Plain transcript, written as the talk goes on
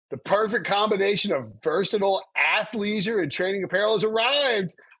The perfect combination of versatile athleisure and training apparel has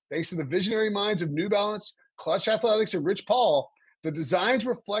arrived. Thanks to the visionary minds of New Balance, Clutch Athletics, and Rich Paul, the designs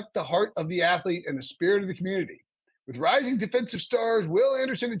reflect the heart of the athlete and the spirit of the community. With rising defensive stars Will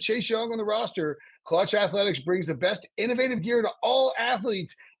Anderson and Chase Young on the roster, Clutch Athletics brings the best innovative gear to all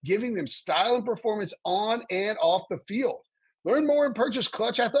athletes, giving them style and performance on and off the field. Learn more and purchase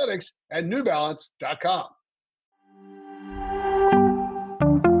Clutch Athletics at newbalance.com.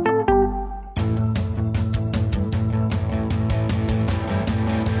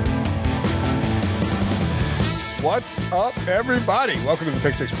 What's up, everybody? Welcome to the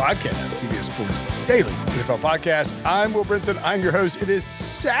Pick Six Podcast, CBS Sports Daily NFL Podcast. I'm Will Brinson. I'm your host. It is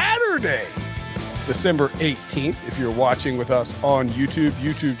Saturday, December 18th. If you're watching with us on YouTube,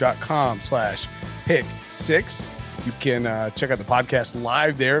 youtube.com/pick6. You can check out the podcast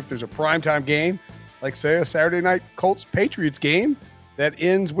live there. If there's a primetime game, like say a Saturday night Colts-Patriots game that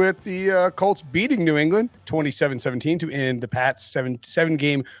ends with the Colts beating New England 27-17 to end the Pats'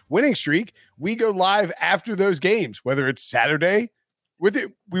 seven-game winning streak, we go live after those games, whether it's Saturday. We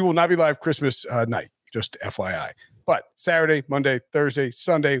will not be live Christmas night, just FYI. But Saturday, Monday, Thursday,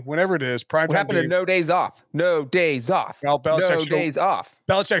 Sunday, whenever it is, prime time. What happened to no days off? No days off. Well, Belichick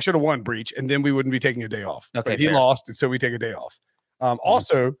Belichick should have won, Breach, and then we wouldn't be taking a day off. Okay, but he lost, and so we take a day off.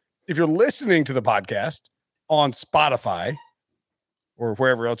 Also, if you're listening to the podcast on Spotify or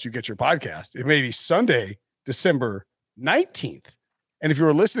wherever else you get your podcast, it may be Sunday, December 19th. And if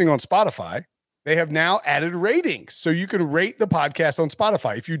you're listening on Spotify, they have now added ratings. So you can rate the podcast on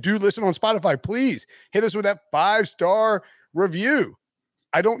Spotify. If you do listen on Spotify, please hit us with that 5-star review.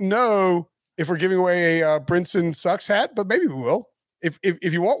 I don't know if we're giving away a Brinson Sucks hat, but maybe we will.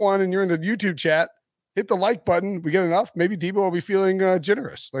 If you want one and you're in the YouTube chat, hit the like button. We get enough. Maybe Debo will be feeling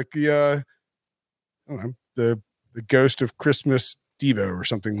generous, like the ghost of Christmas Debo or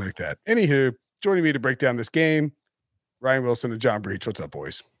something like that. Anywho, joining me to break down this game, Ryan Wilson and John Breach. What's up,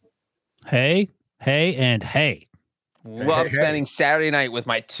 boys? Hey, and hey. Love spending Saturday night with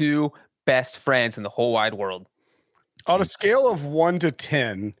my two best friends in the whole wide world. On a scale of 1 to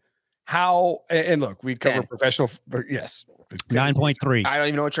 10, how, and look, we cover 10. Professional, yes. 9.3. I don't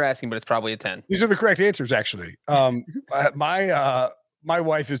even know what you're asking, but it's probably a 10. These are the correct answers, actually. My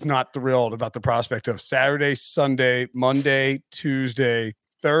wife is not thrilled about the prospect of Saturday, Sunday, Monday, Tuesday,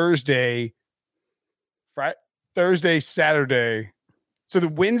 Thursday, Saturday. So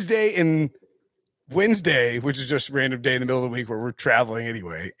the Wednesday, which is just a random day in the middle of the week where we're traveling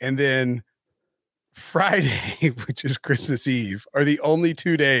anyway, and then Friday, which is Christmas Eve, are the only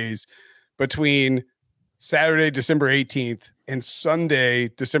 2 days between Saturday, December 18th, and Sunday,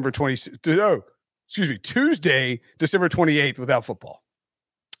 Tuesday, December 28th without football.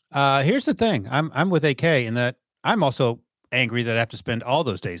 Here's the thing. I'm with AK in that I'm also angry that I have to spend all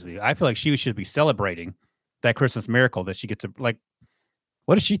those days with you. I feel like she should be celebrating that Christmas miracle that she gets to, like,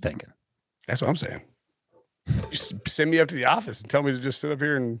 what is she thinking? That's what I'm saying. Just send me up to the office and tell me to just sit up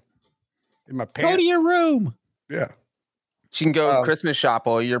here and in my pants. Go to your room. Yeah. She can go Christmas shop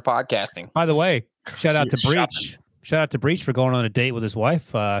while you're podcasting. By the way, shout out to Breach. Shout out to Breach for going on a date with his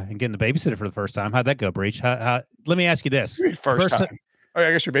wife and getting the babysitter for the first time. How'd that go, Breach? How? Let me ask you this. First time. Oh, yeah,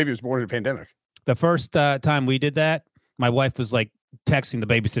 I guess your baby was born in a pandemic. The first time we did that, my wife was like texting the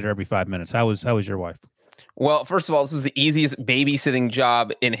babysitter every 5 minutes. How was your wife? Well, first of all, this was the easiest babysitting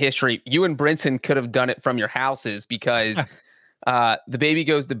job in history. You and Brinson could have done it from your houses because the baby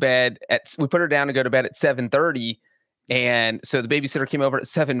goes to bed we put her down to go to bed at 7:30. And so the babysitter came over at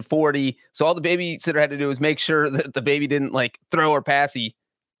 7:40. So all the babysitter had to do was make sure that the baby didn't like throw her passy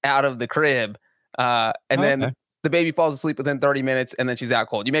out of the crib. Then the baby falls asleep within 30 minutes and then she's out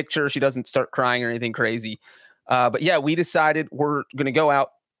cold. You make sure she doesn't start crying or anything crazy. But yeah, we decided we're going to go out,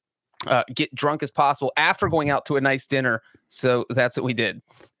 get drunk as possible after going out to a nice dinner. So that's what we did.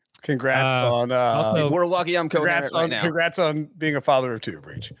 Congrats on also, we're lucky I'm co-parent right now. Congrats on being a father of two,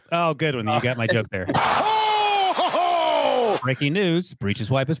 Breach. Oh, good one. You got my joke there. Breaking news,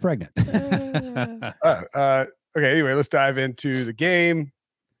 Breach's wife is pregnant. Okay, anyway, let's dive into the game.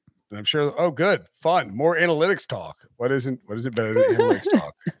 And I'm sure, good, fun, more analytics talk. What isn't better than analytics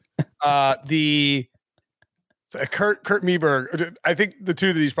talk? Kurt Meberg, I think the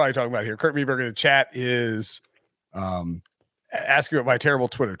two that he's probably talking about here, Kurt Meberg in the chat is asking about my terrible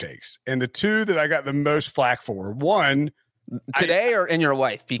Twitter takes. And the two that I got the most flack for, one, today or in your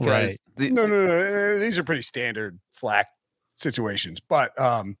life, because no, these are pretty standard flack situations. But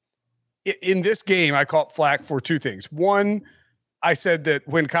in this game, I caught flack for two things. One, I said that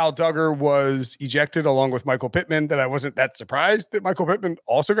when Kyle Duggar was ejected along with Michael Pittman, that I wasn't that surprised that Michael Pittman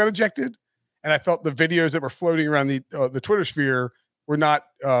also got ejected. And I felt the videos that were floating around the Twitter sphere were not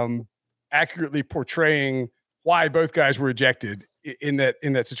accurately portraying why both guys were ejected in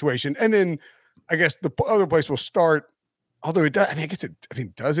that situation. And then I guess the other place will start. Although it does,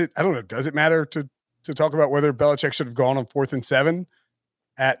 does it? I don't know. Does it matter to talk about whether Belichick should have gone on 4th and 7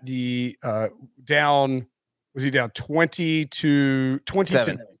 at the down? Was he down 20 to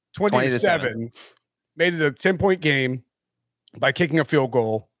 7? Made it a 10-point game by kicking a field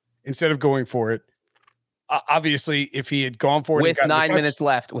goal instead of going for it. Obviously, if he had gone for it with 9 minutes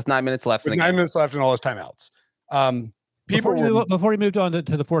left, with 9 minutes left, with 9 minutes left and all his timeouts. Before he moved on to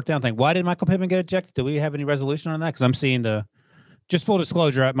the 4th down thing, why did Michael Pittman get ejected? Do we have any resolution on that? Because I'm seeing just full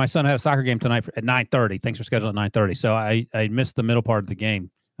disclosure, my son had a soccer game tonight at 9:30. Thanks for scheduling at 9:30. So I missed the middle part of the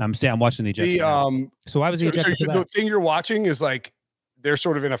game. I'm watching the ejection. So why was he ejected? So the thing you're watching is like they're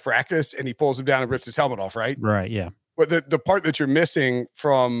sort of in a fracas, and he pulls him down and rips his helmet off, right? Right. Yeah. But the part that you're missing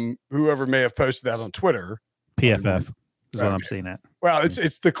from whoever may have posted that on Twitter, PFF is what I'm seeing at. Well,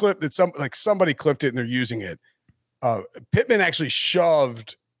 it's the clip that somebody clipped it and they're using it. Pittman actually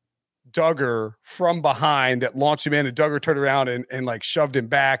shoved Duggar from behind that launched him in, and Duggar turned around and like shoved him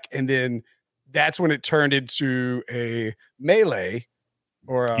back. And then that's when it turned into a melee.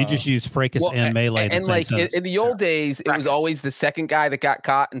 Or you just use fracas and melee. And like in the old days, it was always the second guy that got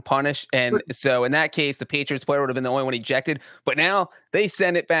caught and punished. And so in that case, the Patriots player would have been the only one ejected. But now they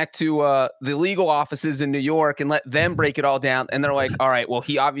send it back to the legal offices in New York and let them break it all down. And they're like, all right, well,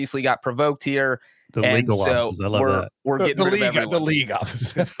 he obviously got provoked here. The legal offices. I love that. We're getting the league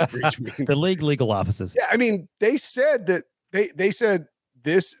offices. The legal offices. Yeah, I mean, they said that they said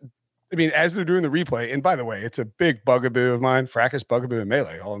this. I mean, as they're doing the replay, and by the way, it's a big bugaboo of mine, fracas, bugaboo, and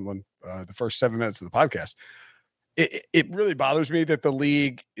melee, all in one. The first 7 minutes of the podcast. It really bothers me that the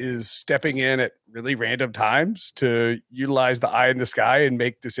league is stepping in at really random times to utilize the eye in the sky and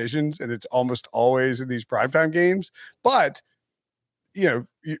make decisions, and it's almost always in these primetime games. But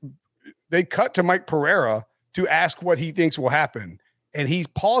they cut to Mike Pereira to ask what he thinks will happen. And he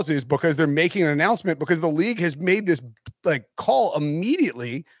pauses because they're making an announcement because the league has made this like call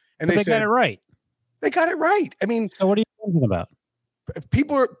immediately. And they got it right. They got it right. I mean, so what are you thinking about?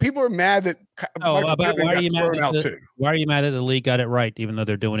 People are mad that. Why are you mad that the league got it right, even though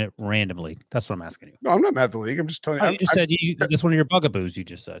they're doing it randomly? That's what I'm asking you. No, I'm not mad at the league. I'm just telling you. You just said that's one of your bugaboos. You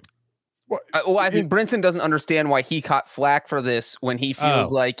just said. Well, I think Brinson doesn't understand why he caught flack for this when he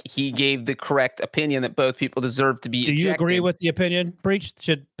feels like he gave the correct opinion that both people deserve to be ejected. Do you agree with the opinion, Breach?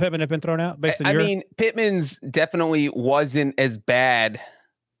 Should Pittman have been thrown out? I mean, Pittman's definitely wasn't as bad.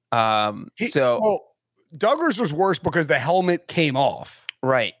 Duggar's was worse because the helmet came off.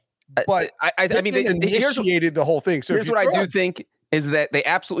 Right. But I mean, they initiated the whole thing. So here's what I do think is that they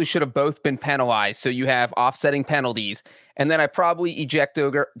absolutely should have both been penalized. So you have offsetting penalties. And then I probably eject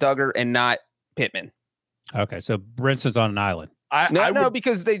Duggar and not Pittman. Okay. So Brinson's on an island. No,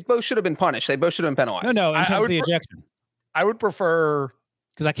 because they both should have been punished. They both should have been penalized. No, in terms of the ejection. I would prefer.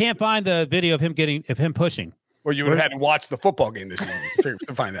 Because I can't find the video of him pushing. Well, you would have had to watch the football game this evening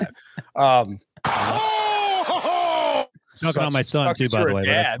to find that. Knocking on my son too, by the way.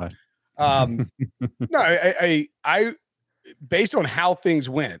 Dad. No, I based on how things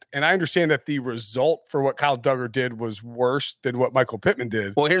went, and I understand that the result for what Kyle Duggar did was worse than what Michael Pittman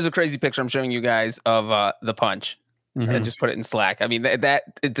did. Well, here's a crazy picture I'm showing you guys of the punch. And just put it in Slack. I mean, that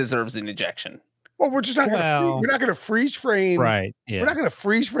it deserves an ejection. Well, we're just not going to freeze frame. Right. Yeah. We're not going to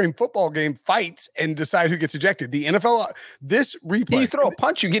freeze frame football game fights and decide who gets ejected. The NFL, this replay. You throw a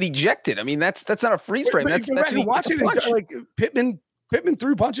punch, you get ejected. I mean, that's not a freeze frame. That's watch it. Like Pittman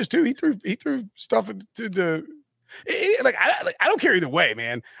threw punches too. He threw stuff to the. I don't care either way,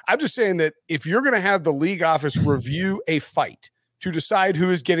 man. I'm just saying that if you're going to have the league office review a fight to decide who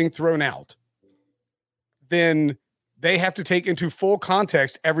is getting thrown out, then they have to take into full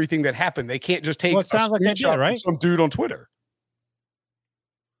context everything that happened. They can't just take a screenshot from some dude on Twitter.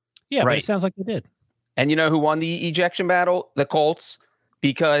 Yeah, right. But it sounds like they did. And you know who won the ejection battle? The Colts,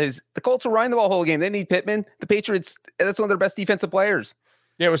 because the Colts were running the ball the whole game. They need Pittman. The Patriots, that's one of their best defensive players.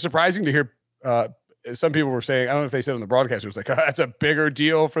 Yeah, it was surprising to hear some people were saying, I don't know if they said on the broadcast, it was like, that's a bigger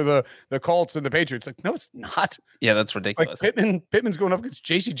deal for the Colts than the Patriots. Like, no, it's not. Yeah, that's ridiculous. Like Pittman's going up against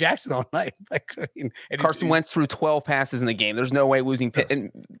J.C. Jackson all night. Like, I mean, Carson Wentz threw 12 passes in the game. There's no way losing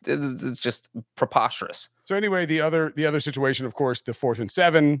Pittman. It's just preposterous. So anyway, the other situation, of course, the 4th and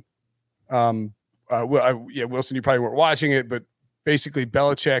 7. Wilson, you probably weren't watching it, but basically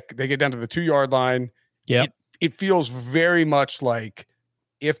Belichick, they get down to the 2-yard line. Yeah, it feels very much like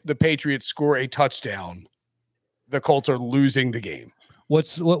if the Patriots score a touchdown, the Colts are losing the game.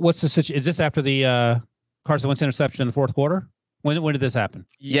 What's the situation? Is this after the Carson Wentz interception in the fourth quarter? When did this happen?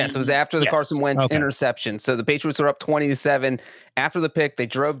 Yes, it was after the Carson Wentz interception. So the Patriots were up 20-7. After the pick, they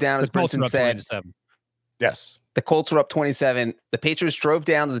drove down, as Brinson said. 20-7. Yes. The Colts were up 27. The Patriots drove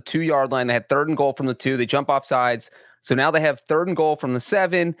down to the 2-yard line. They had 3rd and goal from the 2. They jump off sides. So now they have 3rd and goal from the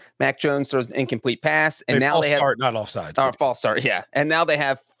 7. Mac Jones throws an incomplete pass. And now they have start, not offside. False start, yeah. And now they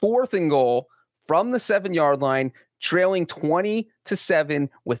have 4th and goal from the 7-yard line, trailing 20-7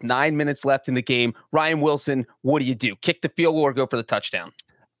 with 9 minutes left in the game. Ryan Wilson, what do you do? Kick the field goal or go for the touchdown?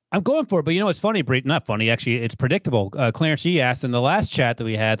 I'm going for it, but it's funny, not funny, actually, it's predictable. Clarence G asked in the last chat that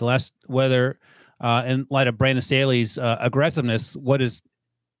we had, whether in light of Brandon Staley's aggressiveness, what is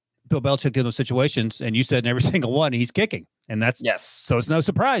Bill Belichick in those situations? And you said in every single one, he's kicking. And that's so it's no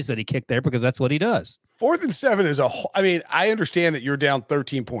surprise that he kicked there because that's what he does. 4th and 7 is I understand that you're down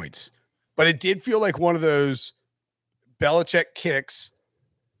 13 points, but it did feel like one of those Belichick kicks,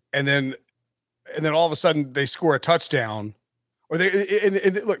 and then all of a sudden they score a touchdown, or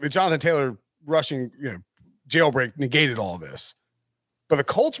look, the Jonathan Taylor rushing, jailbreak negated all of this, but the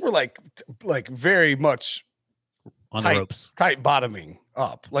Colts were like very much on the ropes, tight bottoming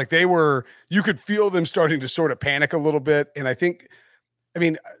up. Like you could feel them starting to sort of panic a little bit. And I think,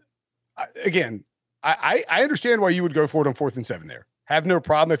 again, I understand why you would go for it on 4th and 7 there. Have no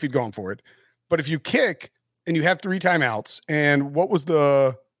problem if you'd gone for it, but if you kick and you have 3 timeouts, and what was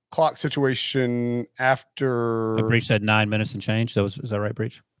the clock situation after? Breach said 9 minutes and change. So is that right,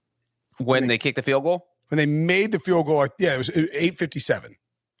 Breach? When they kicked the field goal? When they made the field goal, it was 8:57,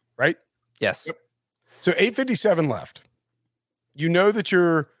 right? Yes. Yep. So 8:57 left. You know that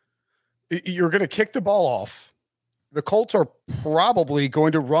you're going to kick the ball off. The Colts are probably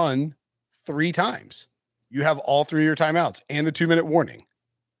going to run 3 times. You have all 3 of your timeouts and the 2-minute warning.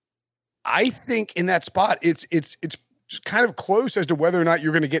 I think in that spot, it's kind of close as to whether or not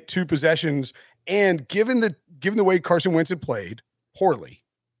you're going to get 2 possessions. And given the way Carson Wentz had played poorly,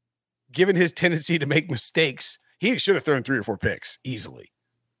 given his tendency to make mistakes, he should have thrown 3 or 4 picks easily.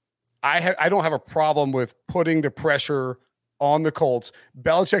 I don't have a problem with putting the pressure on the Colts.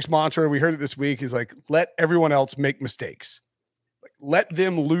 Belichick's mantra, we heard it this week, is like, let everyone else make mistakes. Like, let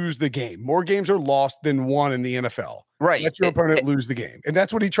them lose the game. More games are lost than won in the NFL. Right. Let your opponent lose the game. And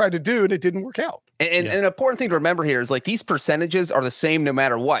that's what he tried to do, and it didn't work out. And an important thing to remember here is like these percentages are the same no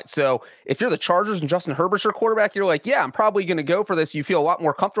matter what. So if you're the Chargers and Justin Herbert's your quarterback, you're like, yeah, I'm probably going to go for this. You feel a lot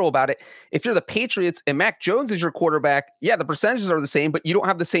more comfortable about it. If you're the Patriots and Mac Jones is your quarterback, yeah, the percentages are the same, but you don't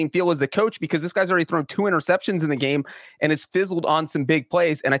have the same feel as the coach because this guy's already thrown 2 interceptions in the game and has fizzled on some big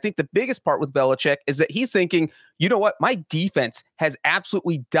plays. And I think the biggest part with Belichick is that he's thinking, you know what? My defense has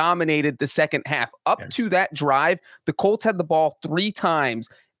absolutely dominated the second half. Up to that drive, the Colts had the ball 3 times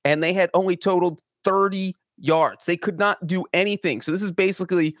and they had only totaled 30 yards. They could not do anything. So this is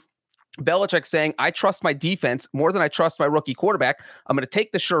basically Belichick saying, I trust my defense more than I trust my rookie quarterback. I'm going to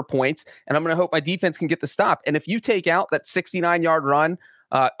take the sure points and I'm going to hope my defense can get the stop. And if you take out that 69-yard run,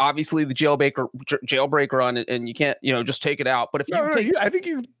 obviously the jailbreak run, and you can't, just take it out. But if I think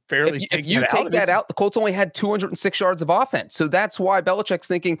you fairly if you take that out, the Colts only had 206 yards of offense. So that's why Belichick's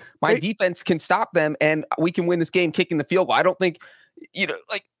thinking my defense can stop them and we can win this game kicking the field goal. I don't think,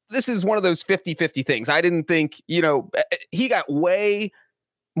 this is one of those 50-50 things. I didn't think, he got way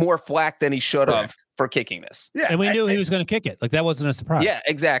more flack than he should have for kicking this. Yeah, and we knew he was going to kick it. Like that wasn't a surprise. Yeah,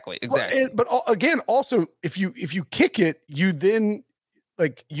 exactly. But again, also, if you kick it, you then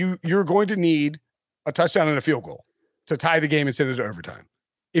you're going to need a touchdown and a field goal to tie the game and send it to overtime.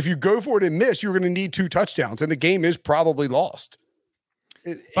 If you go for it and miss, you're going to need 2 touchdowns, and the game is probably lost.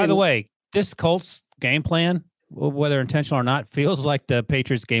 By the way, this Colts game plan, whether intentional or not, feels like the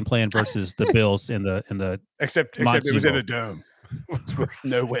Patriots game plan versus the Bills in the except it was in a dome with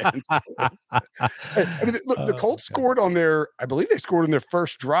no wind. The Colts scored on their, I believe they scored on their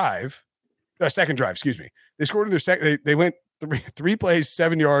second drive. Excuse me. They scored on their second. They went 3 plays,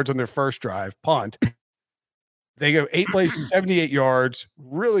 7 yards on their first drive, punt. They go 8 plays, 78 yards.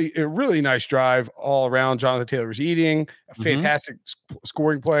 Really, a really nice drive all around. Jonathan Taylor was eating a fantastic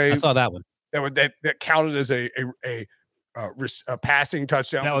scoring play. I saw that one. That counted as a passing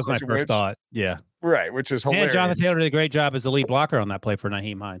touchdown. That was my first thought. Yeah, right. Which is hilarious. And Jonathan Taylor did a great job as the lead blocker on that play for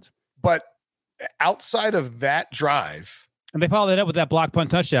Nyheim Hines. But outside of that drive, and they followed that up with that block punt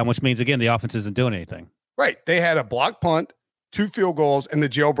touchdown, which means again the offense isn't doing anything. Right. They had a block punt, 2 field goals, and the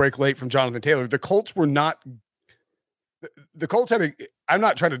jailbreak late from Jonathan Taylor. The Colts were not. The Colts had I'm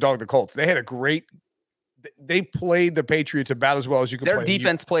not trying to dog the Colts. They had a great. They played the Patriots about as well as you could. Their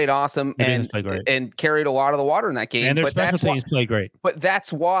defense played awesome and carried a lot of the water in that game. And their special teams played great. But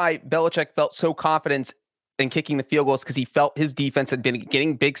that's why Belichick felt so confident in kicking the field goals because he felt his defense had been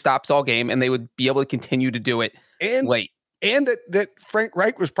getting big stops all game and they would be able to continue to do it late. and that Frank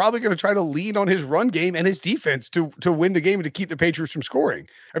Reich was probably going to try to lean on his run game and his defense to win the game and to keep the Patriots from scoring.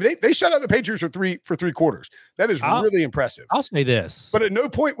 I mean, they shut out the Patriots for three quarters. That is really impressive. I'll say this, but at no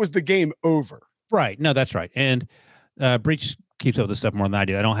point was the game over. Right. No, that's right. And Breach keeps up with this stuff more than I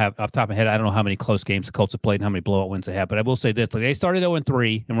do. I don't have off the top of my head. I don't know how many close games the Colts have played and how many blowout wins they have. But I will say this: like they started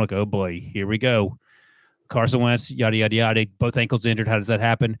 0-3, and we're like, oh boy, here we go. Carson Wentz, yada yada yada. Both ankles injured. How does that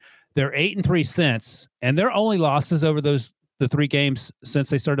happen? They're 8-3 since, and their only losses over the 3 games since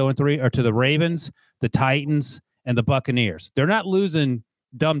they started 0-3 are to the Ravens, the Titans, and the Buccaneers. They're not losing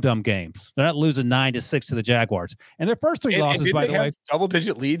dumb games. They're not losing 9-6 to the Jaguars. And their first 3 losses, by the way,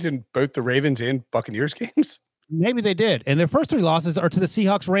 double-digit leads in both the Ravens and Buccaneers games. Maybe they did. And their first 3 losses are to the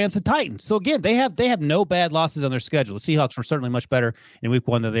Seahawks, Rams, and Titans. So again, they have no bad losses on their schedule. The Seahawks were certainly much better in week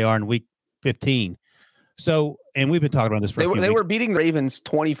 1 than they are in week 15. So, and we've been talking about this for they were beating the Ravens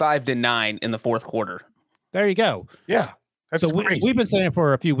 25-9 in the fourth quarter. There you go. Yeah. That's so we've been saying it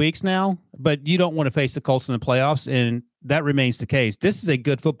for a few weeks now, but you don't want to face the Colts in the playoffs, and that remains the case. This is a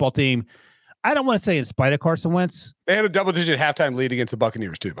good football team. I don't want to say in spite of Carson Wentz. They had a double-digit halftime lead against the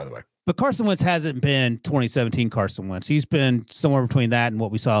Buccaneers too, by the way. But Carson Wentz hasn't been 2017 Carson Wentz. He's been somewhere between that and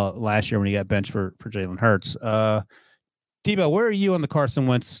what we saw last year when he got benched for Jalen Hurts. Debo, where are you on the Carson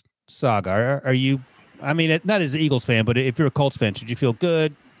Wentz saga? Are you, I mean, not as an Eagles fan, but if you're a Colts fan, should you feel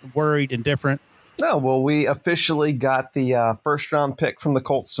good, worried, indifferent? No, well, we officially got the first-round pick from the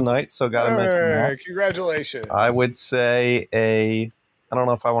Colts tonight, so got to mention that. Congratulations. I would say I don't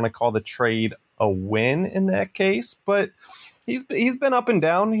know if I want to call the trade a win in that case, but he's been up and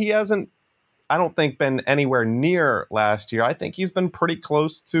down. He hasn't, I don't think, been anywhere near last year. I think he's been pretty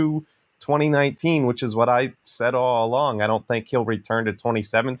close to 2019, which is what I said all along. I don't think he'll return to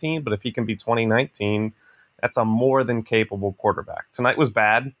 2017, but if he can be 2019, that's a more than capable quarterback. Tonight was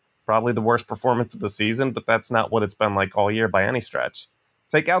bad, probably the worst performance of the season, but that's not what it's been like all year by any stretch.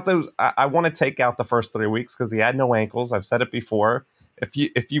 Take out those. I want to take out the first 3 weeks because he had no ankles. I've said it before.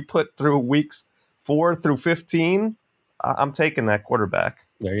 If you put through weeks 4 through 15, I'm taking that quarterback.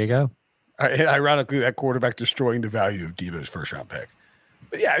 There you go. Ironically, that quarterback destroying the value of Debo's first round pick.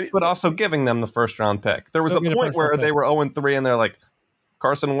 But also giving them the first round pick. There was a point where they were 0-3 and they're like,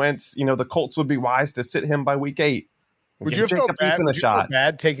 Carson Wentz, the Colts would be wise to sit him by week 8. Would you have felt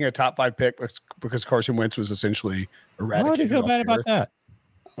bad taking a top 5 pick because Carson Wentz was essentially eradicated? Why would you feel bad about that?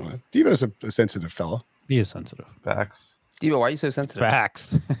 Debo's a sensitive fella. He is sensitive. Facts. Debo, why are you so sensitive?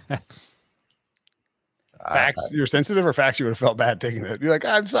 Facts. Facts. You're sensitive, or facts? You would have felt bad taking that. You're like,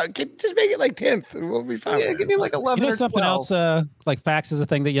 I'm sorry. Just make it like 10th, and we'll be fine. Yeah, give me like 11. Something else. Like facts is a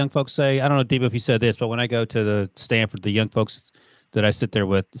thing that young folks say. I don't know, Debo, if you said this, but when I go to the Stanford, the young folks that I sit there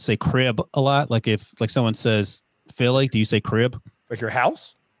with say crib a lot. Like if someone says Philly, do you say crib? Like your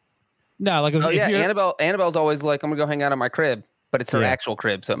house? No, like if Annabelle's always like, I'm gonna go hang out at my crib, but it's her actual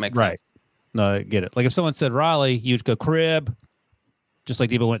crib, so it makes sense. No, I get it. Like if someone said Raleigh, you'd go crib. Just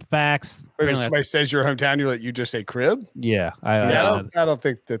like Debo went facts. But if somebody says your hometown, you just say crib? Yeah. I don't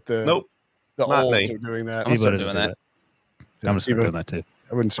think that the olds are doing that. I'm doing that. I'm just doing that too.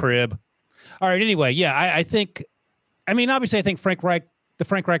 I wouldn't say crib. All right. Anyway, yeah, I think, obviously, I think the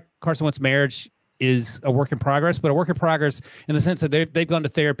Frank Reich Carson Wentz marriage is a work in progress, but a work in progress in the sense that they've gone to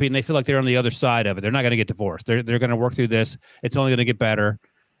therapy and they feel like they're on the other side of it. They're not going to get divorced. They're going to work through this. It's only going to get better.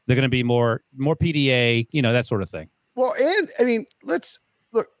 They're going to be more PDA, that sort of thing. Well, and let's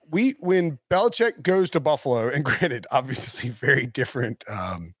look. When Belichick goes to Buffalo, and granted, obviously very different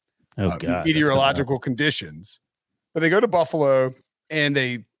meteorological conditions, but they go to Buffalo and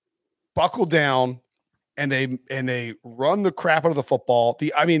they buckle down and they run the crap out of the football.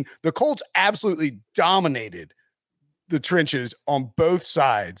 The Colts absolutely dominated the trenches on both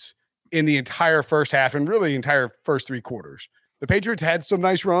sides in the entire first half and really the entire first 3 quarters. The Patriots had some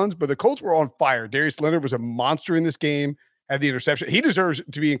nice runs, but the Colts were on fire. Darius Leonard was a monster in this game, had the interception. He deserves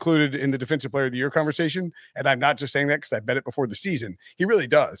to be included in the Defensive Player of the Year conversation, and I'm not just saying that because I bet it before the season. He really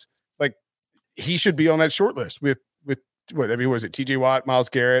does. Like, he should be on that short list with was it TJ Watt, Myles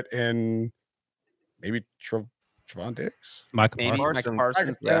Garrett, and maybe Trevon Diggs? Mike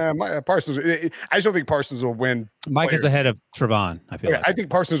Parsons. Parsons. I just don't think Parsons will win. Mike is ahead of Trevon, I feel like. I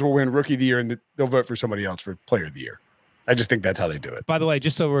think Parsons will win Rookie of the Year, and they'll vote for somebody else for Player of the Year. I just think that's how they do it. By the way,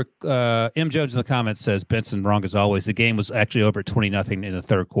 just so we're M. Jones in the comments says Benson wrong as always. The game was actually over at 20-0 in the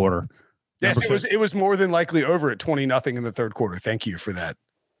third quarter. Yes, it was more than likely over at 20-0 in the third quarter. Thank you for that.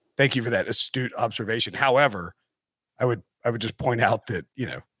 Thank you for that astute observation. However, I would just point out that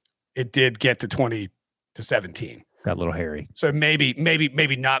it did get to 20-17. Got a little hairy. So maybe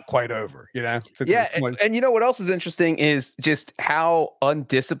not quite over, Yeah. And you know what else is interesting is just how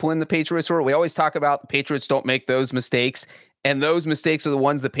undisciplined the Patriots were. We always talk about the Patriots don't make those mistakes. And those mistakes are the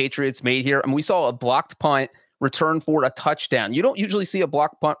ones the Patriots made here. I mean, we saw a blocked punt return for a touchdown. You don't usually see a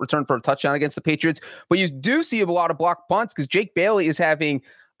blocked punt return for a touchdown against the Patriots, but you do see a lot of blocked punts because Jake Bailey is having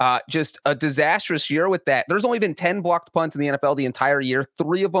just a disastrous year with that. There's only been 10 blocked punts in the NFL the entire year.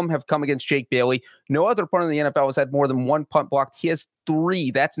 3 of them have come against Jake Bailey. No other punter in the NFL has had more than 1 punt blocked. He has 3.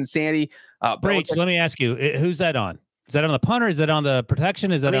 That's insanity. Breach, let me ask you, who's that on? Is that on the punter? Is that on the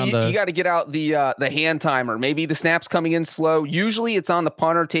protection? Is that on the? You got to get out the hand timer. Maybe the snap's coming in slow. Usually, it's on the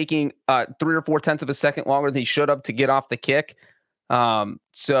punter taking 3 or 4 tenths of a second longer than he should have to get off the kick.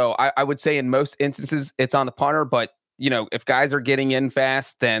 So I would say in most instances it's on the punter, but if guys are getting in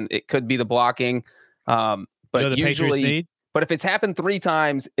fast, then it could be the blocking. But the usually, but if it's happened 3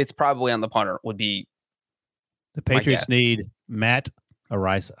 times, it's probably on the punter. Would be the Patriots need Matt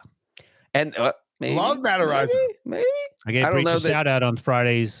Araiza. And maybe, love Matt Araiza. Maybe. I gave Breach a shout out on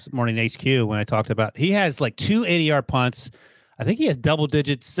Friday's morning HQ when I talked about he has like 2 80-yard punts. I think he has not double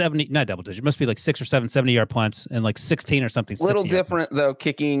digit, must be like 6 or 7 70-yard punts and like 16 or something. Little different though,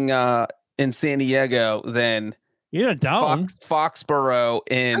 kicking in San Diego than Foxborough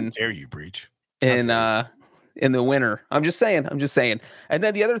in. How dare you, Breach? In the winter. I'm just saying. And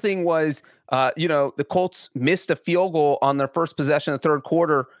then the other thing was, the Colts missed a field goal on their first possession of the third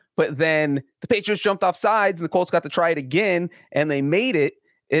quarter, but then the Patriots jumped off sides and the Colts got to try it again and they made it.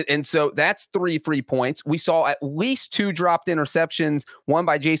 And so that's 3 free points. We saw at least 2 dropped interceptions, one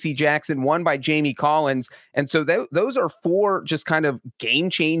by J.C. Jackson, one by Jamie Collins. And so those are 4 just kind of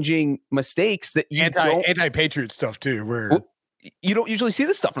game-changing mistakes that you anti-Patriot stuff too, where you don't usually see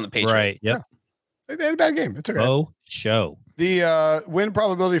this stuff from the Patriots. Right. Yep. Yeah. They had a bad game. It's okay. Oh, show. The win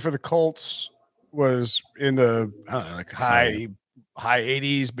probability for the Colts was in the high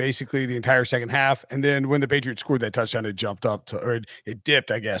 80s basically the entire second half, and then when the Patriots scored that touchdown, it jumped up to, or it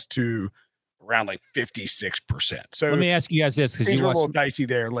dipped, I guess, to around like 56%. So let me ask you guys this, because you were a little dicey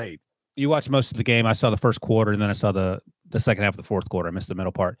there late. You watched most of the game. I saw the first quarter, and then I saw the second half of the fourth quarter. I missed the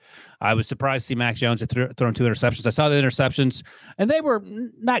middle part. I was surprised to see Mac Jones had thrown 2 interceptions. I saw the interceptions, and they were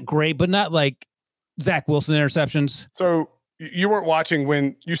not great, but not like Zach Wilson interceptions. So you weren't watching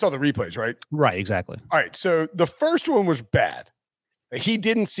when you saw the replays, right? Right, exactly. All right, so the first one was bad. He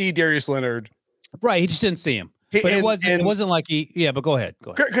didn't see Darius Leonard. Right, he just didn't see him. But it wasn't like but go ahead.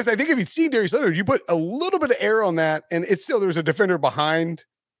 Because I think if you'd seen Darius Leonard, you put a little bit of air on that, and it's still, there was a defender behind. It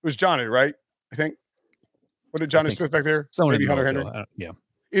was Johnny, right? I think. What did Johnny Smith back there? Someone maybe Hunter Henry. Yeah.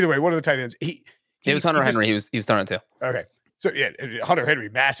 Either way, one of the tight ends. It was Hunter Henry. He was throwing too. Okay. So yeah, Hunter Henry,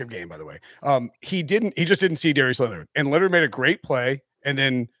 massive game, by the way. He just didn't see Darius Leonard. And Leonard made a great play and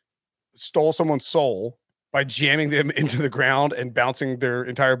then stole someone's soul by jamming them into the ground and bouncing their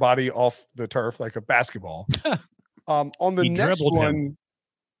entire body off the turf like a basketball. On the next one,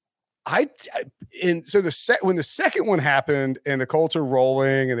 when the second one happened and the Colts are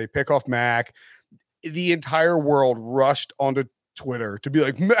rolling and they pick off Mac, the entire world rushed onto Twitter to be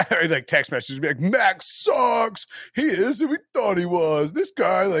like, like text messages, be like, Mac sucks. He isn't. We thought he was. This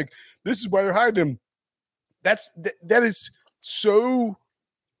guy, like, this is why they're hiding him. That is so.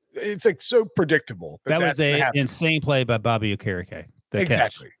 It's like so predictable. That was an insane play by Bobby Okereke.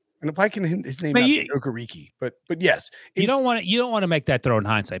 Exactly. Catch. And why can his name not be Okereke? But yes, you don't want to make that throw in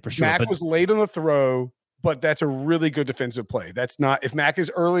hindsight for sure. Mac was late on the throw, but that's a really good defensive play. That's not, if Mac is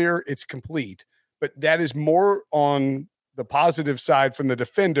earlier, it's complete. But that is more on the positive side from the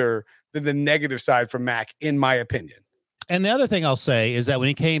defender than the negative side from Mac, in my opinion. And the other thing I'll say is that when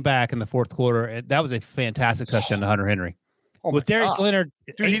he came back in the fourth quarter, that was a fantastic touchdown to Hunter Henry. With Darius Leonard,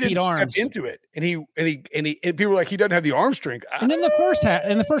 dude, he didn't step into it, and people were like, he doesn't have the arm strength. And in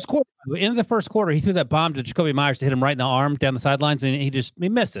the first quarter, he threw that bomb to Jacoby Myers to hit him right in the arm down the sidelines, and he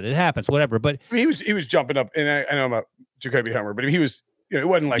missed it. It happens, whatever. But I mean, he was jumping up, and I know I'm a Jacoby Homer, but he was, it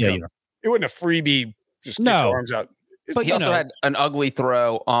wasn't like it wasn't a freebie. Just get your arms out. But he also had an ugly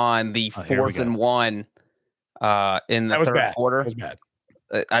throw on the 4th and 1 in the third quarter. That was bad.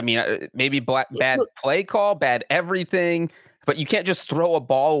 I mean, maybe bad play call, bad everything. But you can't just throw a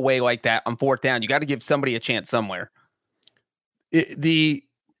ball away like that on 4th down. You got to give somebody a chance somewhere. The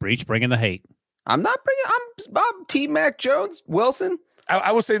Breach bringing the hate. I'm Team Mac Jones, Wilson.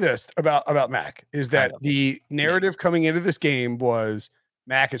 I will say this about Mac is that the narrative coming into this game was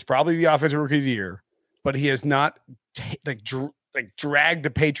Mac is probably the offensive rookie of the year, but he has not dragged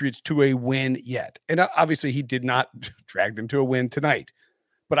the Patriots to a win yet. And obviously he did not drag them to a win tonight.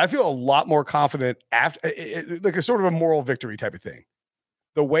 But I feel a lot more confident after, like a sort of a moral victory type of thing.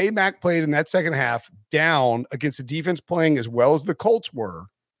 the way Mac played in that second half down against a defense playing as well as the Colts were,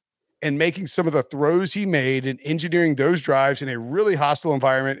 and making some of the throws he made and engineering those drives in a really hostile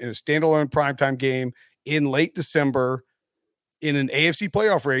environment in a standalone primetime game in late December in an AFC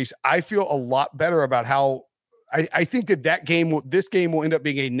playoff race, I feel a lot better about how I think this game will end up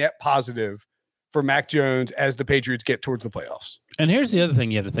being a net positive for Mac Jones as the Patriots get towards the playoffs. And here's the other thing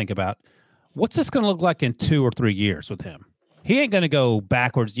you have to think about. What's this going to look like in 2 or 3 years with him? He ain't going to go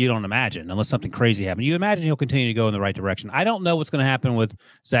backwards, you don't imagine, unless something crazy happens. You imagine he'll continue to go in the right direction. I don't know what's going to happen with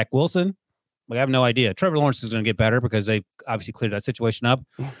Zach Wilson. I have no idea. Trevor Lawrence is going to get better because they obviously cleared that situation up.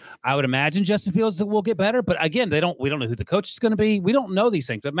 I would imagine Justin Fields will get better, but again, we don't know who the coach is going to be. We don't know these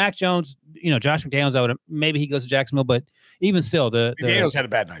things. But Mac Jones, Josh McDaniels, maybe he goes to Jacksonville, but even still, McDaniels had a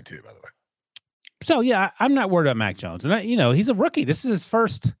bad night too, by the way. So yeah, I'm not worried about Mac Jones, and he's a rookie. This is his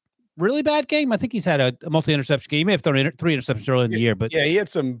first really bad game. I think he's had a multi-interception game. He may have thrown 3 interceptions early in the year, but yeah, he had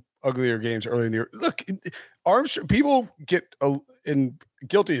some uglier games early in the year. Look, people get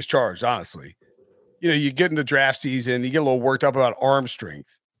guilty as charged, honestly. You get in the draft season, you get a little worked up about arm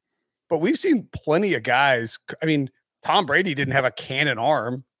strength, but we've seen plenty of guys. I mean, Tom Brady didn't have a cannon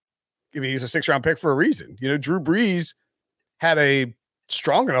arm. I mean, he's a 6th-round pick for a reason. Drew Brees had a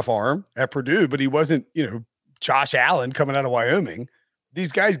strong enough arm at Purdue, but he wasn't, Josh Allen coming out of Wyoming.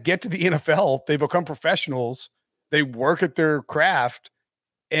 These guys get to the NFL, they become professionals, they work at their craft,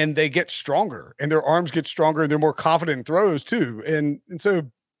 and they get stronger, and their arms get stronger, and they're more confident in throws too. And so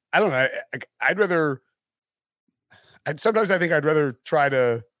I don't know. Sometimes I think I'd rather try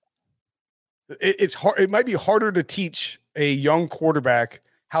to. It's hard. It might be harder to teach a young quarterback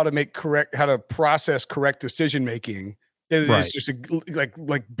how to process correct decision making than it is just to like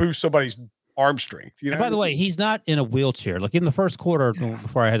boost somebody's arm strength. And by the way, he's not in a wheelchair. Like in the first quarter,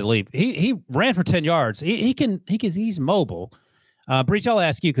 before I had to leave, he ran for 10 yards. He's mobile. Breach, I'll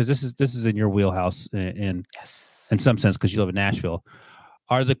ask you because this is in your wheelhouse in some sense because you live in Nashville.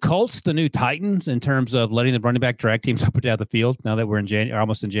 Are the Colts the new Titans in terms of letting the running back drag teams up and down the field now that we're in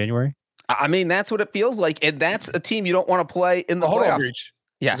almost in January? I mean, that's what it feels like, and that's a team you don't want to play in the playoffs. Breach.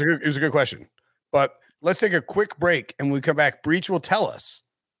 Yeah, it was a good question. But let's take a quick break, and when we come back, Breach will tell us,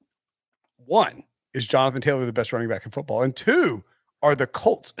 1, is Jonathan Taylor the best running back in football? And 2, are the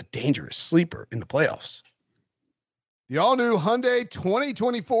Colts a dangerous sleeper in the playoffs? The all-new Hyundai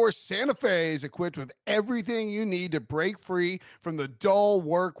 2024 Santa Fe is equipped with everything you need to break free from the dull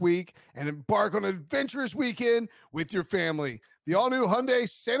work week and embark on an adventurous weekend with your family. The all-new Hyundai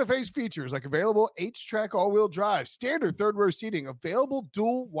Santa Fe's features like available H-Track all-wheel drive, standard third-row seating, available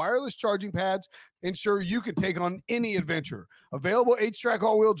dual wireless charging pads, ensure you can take on any adventure. Available H-Track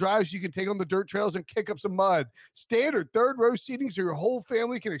all-wheel drives, you can take on the dirt trails and kick up some mud. Standard third-row seating so your whole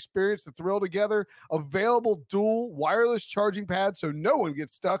family can experience the thrill together. Available dual wireless charging pads so no one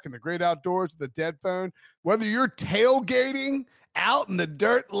gets stuck in the great outdoors with a dead phone. Whether you're tailgating out in the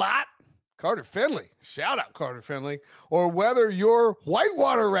dirt lot, Carter Finley, shout out Carter Finley, or whether you're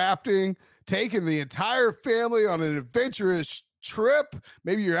whitewater rafting, taking the entire family on an adventurous trip,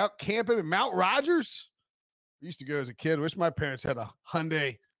 maybe you're out camping in Mount Rogers. I used to go as a kid. Wish my parents had a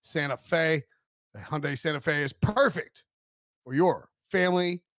Hyundai Santa Fe. The Hyundai Santa Fe is perfect for your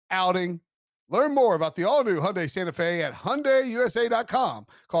family outing. Learn more about the all-new Hyundai Santa Fe at HyundaiUSA.com.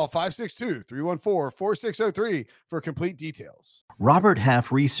 Call 562-314-4603 for complete details. Robert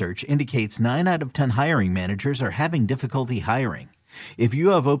Half research indicates 9 out of 10 hiring managers are having difficulty hiring. If you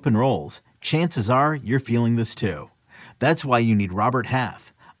have open roles, chances are you're feeling this too. That's why you need Robert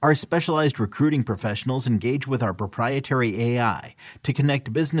Half. Our specialized recruiting professionals engage with our proprietary AI to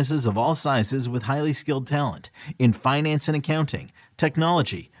connect businesses of all sizes with highly skilled talent in finance and accounting,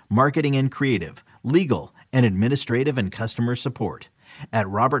 technology, marketing and creative, legal, and administrative and customer support. At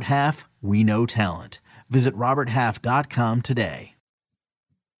Robert Half, we know talent. Visit roberthalf.com today.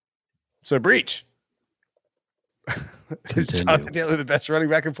 So, Breach. Is Jonathan Taylor the best running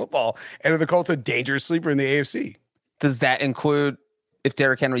back in football? And are the Colts a dangerous sleeper in the AFC? Does that include if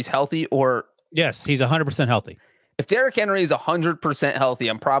Derrick Henry's healthy or? Yes, he's 100% healthy. If Derrick Henry is 100% healthy,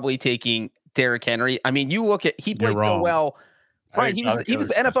 I'm probably taking Derrick Henry. I mean, you look at, he played so well. Right, he was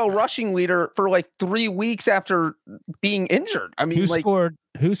the NFL rushing leader for like 3 weeks after being injured. I mean, who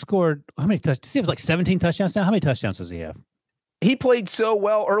scored? How many touchdowns? See, it was like 17 touchdowns now. How many touchdowns does he have? He played so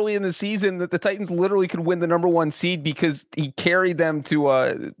well early in the season that the Titans literally could win the #1 seed because he carried them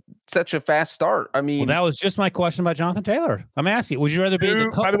to such a fast start. I mean, well, that was just my question about Jonathan Taylor. I'm asking, would you rather be?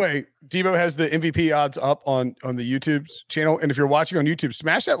 By the way, Debo has the MVP odds up on the YouTube's channel, and if you're watching on YouTube,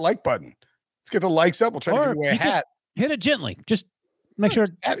 smash that like button. Let's get the likes up. We'll try to give away a hat. Hit it gently. Just make sure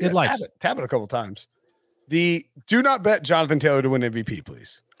it likes. Tap it a couple times. Do not bet Jonathan Taylor to win MVP,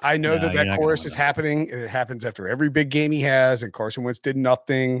 please. I know No, that chorus is happening, and it happens after every big game he has, and Carson Wentz did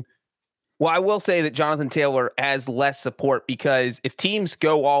nothing. Well, I will say that Jonathan Taylor has less support because if teams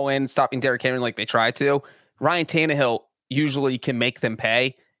go all in stopping Derrick Henry like they try to, Ryan Tannehill usually can make them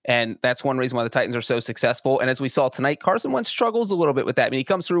pay. And that's one reason why the Titans are so successful. And as we saw tonight, Carson Wentz struggles a little bit with that. I mean, he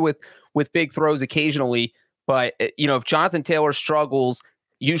comes through with big throws occasionally, but if Jonathan Taylor struggles,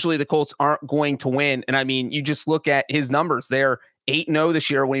 usually the Colts aren't going to win. And I mean, you just look at his numbers. They're 8-0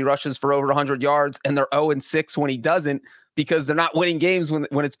 this year when he rushes for over 100 yards, and they're 0-6 when he doesn't, because they're not winning games when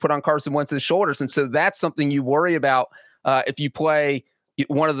it's put on Carson Wentz's shoulders. And so that's something you worry about if you play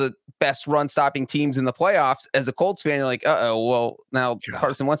one of the best run-stopping teams in the playoffs. As a Colts fan, you're like, well, now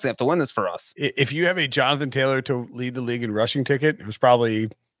Carson Wentz have to win this for us. If you have a Jonathan Taylor to lead the league in rushing ticket, it was probably,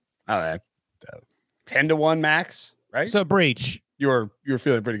 I don't know, 10-1 max, right? So, Breach, you're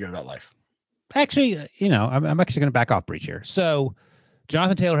feeling pretty good about life. Actually, I'm actually going to back off Breach here. So,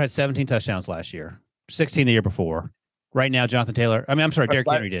 Jonathan Taylor had 17 touchdowns last year, 16 the year before. Right now, Jonathan Taylor. Derrick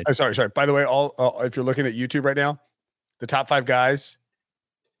Henry did. Sorry. By the way, if you're looking at YouTube right now, the top 5 guys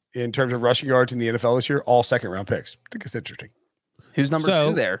in terms of rushing yards in the NFL this year, all second-round picks. I think it's interesting. Who's number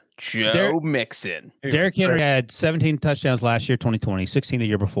 2 there? Joe Mixon. Derrick Henry had 17 touchdowns last year, 2020, 16 the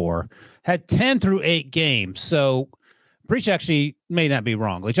year before. Had 10 through 8 games. So, Breach actually may not be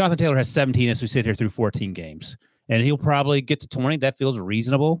wrong. Like, Jonathan Taylor has 17 as we sit here through 14 games. And he'll probably get to 20. That feels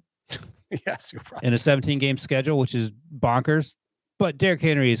reasonable. Yes, you're probably. In a 17-game schedule, which is bonkers. But Derrick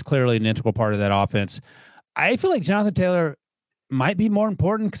Henry is clearly an integral part of that offense. I feel like Jonathan Taylor might be more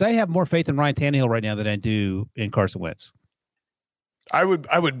important because I have more faith in Ryan Tannehill right now than I do in Carson Wentz. I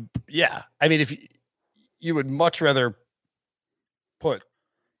would, yeah. I mean, if you would much rather put.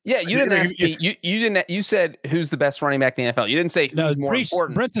 Yeah, you didn't ask me. You didn't. You said who's the best running back in the NFL. You didn't say who's more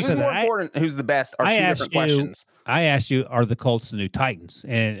important. Who's more important? Who's the best? Are two different questions. I asked you, are the Colts the new Titans?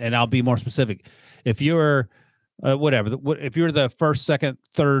 And I'll be more specific. If you're if you're the first, second,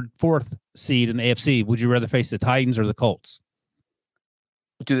 third, fourth seed in the AFC, would you rather face the Titans or the Colts?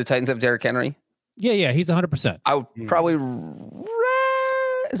 Do the Titans have Derrick Henry? Yeah, he's 100%. I would probably.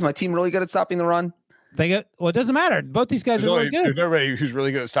 Is my team really good at stopping the run? It doesn't matter. Both these guys are really good. There's nobody who's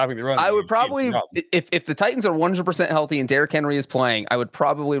really good at stopping the run. I would probably, if the Titans are 100% healthy and Derrick Henry is playing, I would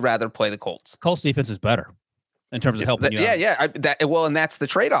probably rather play the Colts. Colts defense is better in terms of helping you. And that's the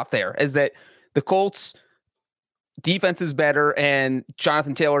trade-off there, is that the Colts defense is better and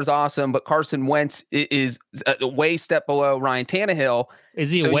Jonathan Taylor is awesome, but Carson Wentz is a way step below Ryan Tannehill.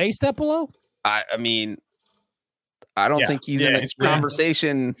 Is he a way step below? I mean, I don't think he's in a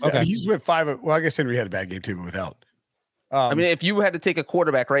conversation. Okay. I mean, he's with 5. Well, I guess Henry had a bad game too, but without. I mean, if you had to take a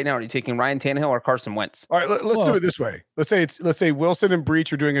quarterback right now, are you taking Ryan Tannehill or Carson Wentz? All right, let's do it this way. Let's say Wilson and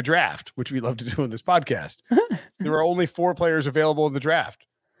Breach are doing a draft, which we love to do in this podcast. There are only 4 players available in the draft.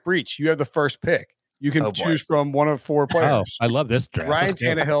 Breach, you have the first pick. You can choose from one of 4 players. Oh, I love this draft. Ryan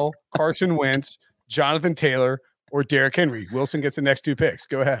Tannehill, Carson Wentz, Jonathan Taylor, or Derrick Henry. Wilson gets the next 2 picks.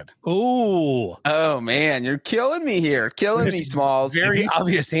 Go ahead. Ooh. Oh, man. You're killing me here. Killing me, Smalls. Very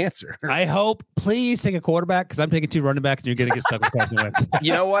obvious answer. I hope. Please take a quarterback because I'm taking 2 running backs and you're going to get stuck with Carson Wentz.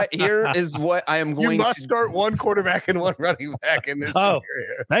 You know what? Here is what I am going to. You must start 1 quarterback and 1 running back in this scenario.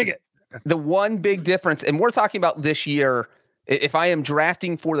 Make it. The one big difference, and we're talking about this year, if I am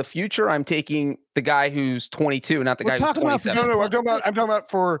drafting for the future, I'm taking the guy who's 22, not the guy who's 27. No, I'm talking about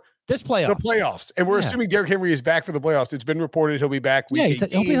for this playoff. The playoffs. And we're assuming Derrick Henry is back for the playoffs. It's been reported he'll be back week 18.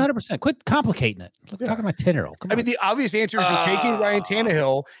 He'll be 100%. Quit complicating it. Talking about 10-year-old. I mean, the obvious answer is you're taking Ryan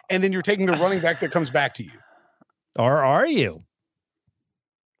Tannehill, and then you're taking the running back that comes back to you. Or are you?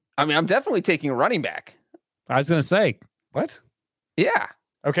 I mean, I'm definitely taking a running back. I was going to say. What? Yeah.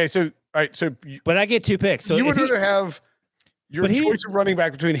 Okay, so, all right, but I get 2 picks. So you would rather have your choice of running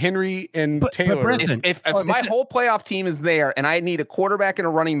back between Henry and Taylor. But if my whole playoff team is there and I need a quarterback and a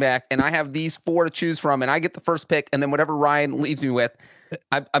running back and I have these 4 to choose from and I get the first pick and then whatever Ryan leaves me with,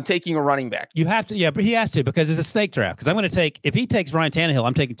 I'm taking a running back. You have to, but he has to because it's a snake draft. Because I'm going to take, if he takes Ryan Tannehill,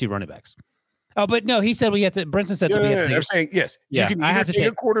 I'm taking 2 running backs. Oh, but no, he said we have to, Brinson said that we have to. I'm saying, yes. Yeah, you can either take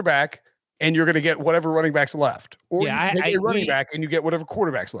a quarterback and you're going to get whatever running backs left. Or you take a running back and you get whatever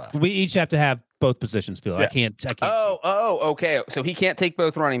quarterbacks left. We each have to have both positions, Phil. Yeah. I can't. Okay. So he can't take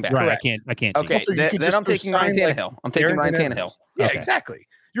both running backs. Right. I can't. Okay. Also, then I'm taking Ryan Tannehill. I'm taking Ryan Tannehill. Yeah, exactly.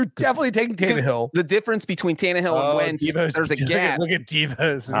 You're definitely taking Tannehill. The difference between Tannehill and Wentz, there's a gap. Look at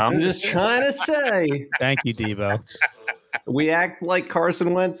Divas. I'm just trying to say. Thank you, Devo. We act like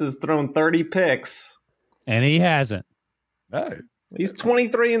Carson Wentz has thrown 30 picks. And he hasn't. Right. He's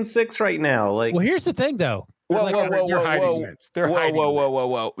 23-6 right now. Like, well, here's the thing, though. They're hiding Wentz. They're hiding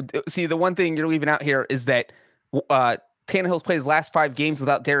Wentz. See, the one thing you're leaving out here is that Tannehill's played his last 5 games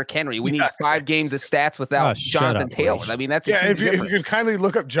without Derrick Henry. We need 5 games of stats without Jonathan Taylor. I mean, that's if you could kindly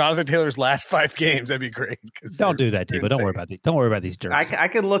look up Jonathan Taylor's last 5 games, that'd be great. Don't do that, Debo. Don't worry about these. Don't worry about these jerks. I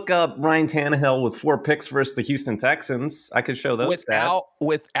could look up Ryan Tannehill with 4 picks versus the Houston Texans. I could show those stats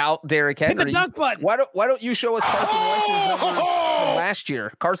without Derrick Henry. Hit the dunk button. Why don't you show us Carson Wentz's numbers from last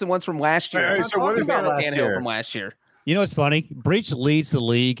year? Carson Wentz from last year. So what is that Tannehill from last year? You know what's funny? Breach leads the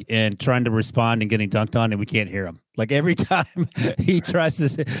league in trying to respond and getting dunked on, and we can't hear him. Like every time he tries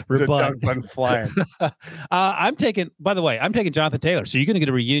to rebut, dunk button flying. I'm taking Jonathan Taylor. So you're going to get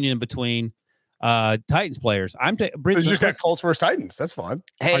a reunion between Titans players. You just got Colts versus Titans. That's fun.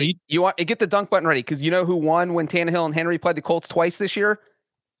 Hey, you want get the dunk button ready because you know who won when Tannehill and Henry played the Colts twice this year?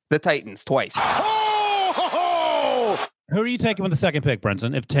 The Titans twice. Who are you taking with the second pick,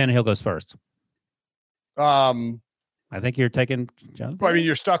 Brenton? If Tannehill goes first, I think you're taking Jonathan. Well, I mean,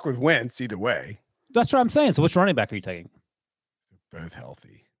 you're stuck with Wentz either way. That's what I'm saying. So which running back are you taking? Both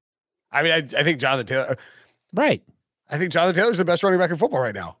healthy. I mean, I think Jonathan Taylor. Right. I think Jonathan Taylor's the best running back in football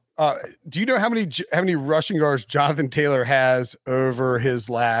right now. Do you know how many rushing yards Jonathan Taylor has over his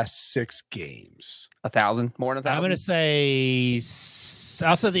last 6 games? 1,000, more than 1,000. I'm going to say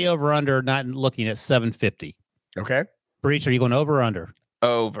I'll say the over under. Not looking at 750. Okay. Breach, are you going over or under?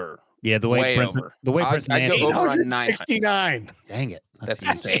 Over. Yeah, the way Princeton, I go over on 869. Dang it, that's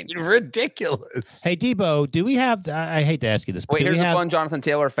insane, ridiculous. Hey Debo, do we have? I hate to ask you this. Wait, here's a fun Jonathan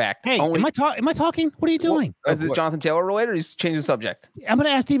Taylor fact. Hey, am I talking? What are you doing? Is it Jonathan Taylor related? Or he's changing the subject. I'm going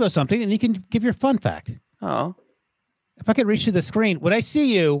to ask Debo something, and you can give your fun fact. Oh, if I could reach to the screen, when I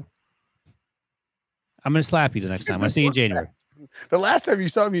see you, I'm going to slap you the next time. I see you in January. The last time you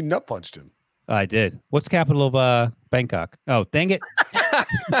saw him, you nut punched him. I did. What's the capital of Bangkok? Oh, dang it.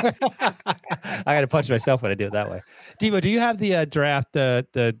 I got to punch myself when I do it that way. Debo, do you have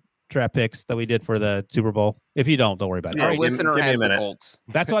the draft picks that we did for the Super Bowl? If you don't worry about it. Our listener has the Colts.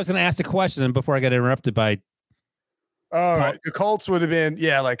 That's why I was going to ask the question before I got interrupted by. Oh, right. The Colts would have been,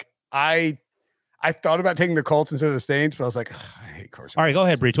 like I thought about taking the Colts instead of the Saints, but I was like, I hate Carson. All right, go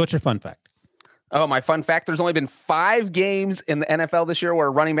ahead, Breach. What's your fun fact? Oh, my fun fact, there's only been 5 games in the NFL this year where a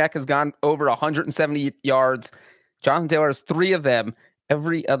running back has gone over 170 yards. Jonathan Taylor has 3 of them.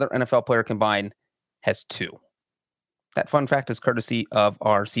 Every other NFL player combined has 2. That fun fact is courtesy of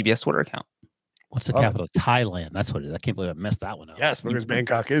our CBS Twitter account. What's the capital of Thailand? That's what it is. I can't believe I messed that one up. Yes, because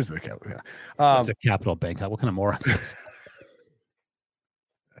Bangkok is the capital. What's the capital of Bangkok? What kind of morons?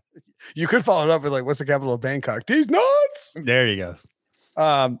 You could follow it up with what's the capital of Bangkok? These nuts. There you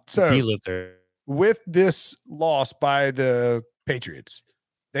go. So he lived there. With this loss by the Patriots,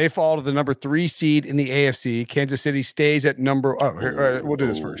 they fall to the number 3 seed in the AFC. Kansas City stays at number. We'll do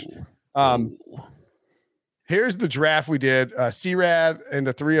this first. Here's the draft we did. C-Rad and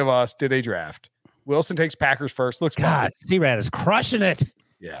the 3 of us did a draft. Wilson takes Packers first. Looks God. C-Rad is crushing it.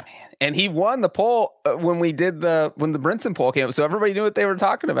 Yeah, and he won the poll when the Brinson poll came up, so everybody knew what they were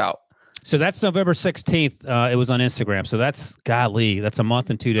talking about. So that's November 16th. It was on Instagram. So that's that's a month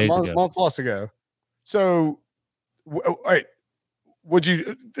and 2 days ago. A month plus ago. So, all right. We're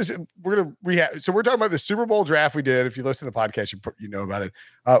going to rehab. So we're talking about the Super Bowl draft we did. If you listen to the podcast, you know about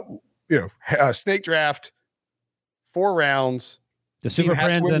it. Snake draft, 4 rounds. The Super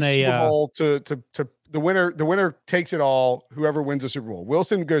Friends in a Super Bowl to the winner. The winner takes it all. Whoever wins the Super Bowl.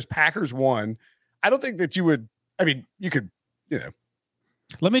 Wilson goes Packers 1. I don't think that you would. I mean, you could.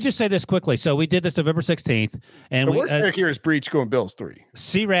 Let me just say this quickly. So we did this November 16th, and the worst pick here is Breach going Bills 3.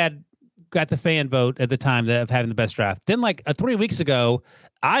 C-Rad got the fan vote at the time of having the best draft. Then 3 weeks ago,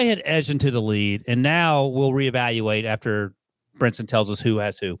 I had edged into the lead, and now we'll reevaluate after Brinson tells us who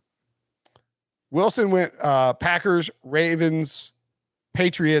has who. Wilson went Packers, Ravens,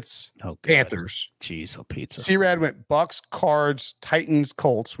 Patriots, Panthers. Jeez, pizza. C-Rad went Bucks, Cards, Titans,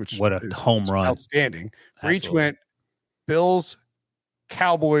 Colts, which what a home run. Outstanding. Breach went Bills,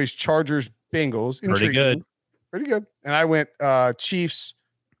 Cowboys, Chargers, Bengals. Pretty good. And I went Chiefs,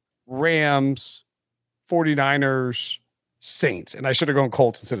 Rams, 49ers, Saints. And I should have gone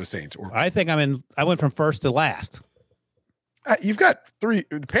Colts instead of Saints. I think I went from first to last. You've got 3.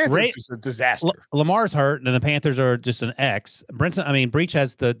 The Panthers is a disaster. Lamar's hurt, and the Panthers are just an X. Breach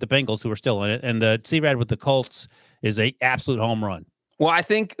has the Bengals, who are still in it, and the C-Rad with the Colts is a absolute home run. Well, I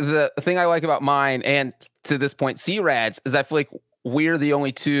think the thing I like about mine, and to this point, C-Rad's, is I feel like we're the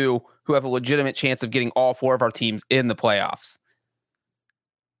only 2 who have a legitimate chance of getting all 4 of our teams in the playoffs.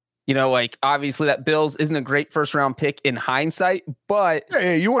 like obviously that Bills isn't a great first round pick in hindsight, but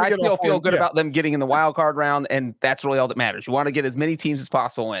you want I to still feel good about them getting in the wild card round, and that's really all that matters. You want to get as many teams as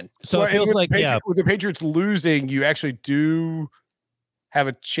possible in. So it feels with like with the Patriots losing, you actually do have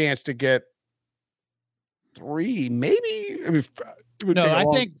a chance to get 3, maybe. I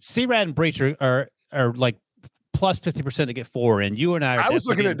think C-Rad and Breach are like plus 50% to get 4, and you and I was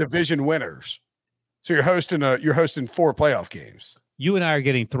looking at division winners. So you're hosting 4 playoff games. You and I are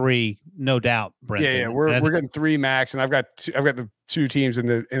getting 3, no doubt, Brenton. Yeah, we're getting 3 max, and I've got the 2 teams in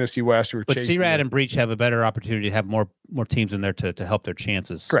the NFC West who are chasing. But C-Rad and Breach have a better opportunity to have more teams in there to help their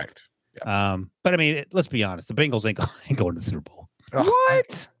chances. Correct. Yeah. But I mean, let's be honest, the Bengals ain't going to the Super Bowl.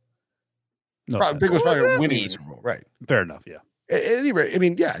 What? No, Bengals probably winning the Super Bowl, right? Fair enough. Yeah. At any rate, I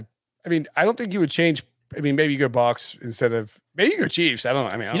mean, I don't think you would change. I mean, maybe you go Bucks instead of maybe you go Chiefs. I don't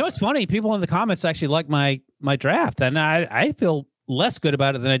know. I mean, it's funny. People in the comments actually like my draft, and I feel less good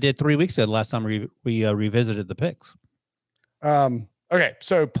about it than I did 3 weeks ago. The last time we revisited the picks. Okay,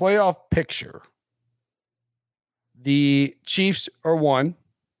 so playoff picture. The Chiefs are 1.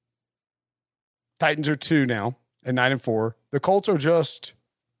 Titans are 2 now at 9-4. The Colts are just,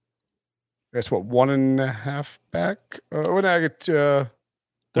 I guess, 1.5 back. When I get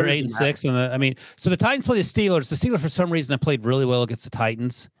they're 8-6, and so the Titans play the Steelers. The Steelers, for some reason, have played really well against the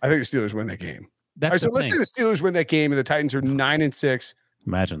Titans. I think the Steelers win that game. Let's say the Steelers win that game, and the Titans are 9-6.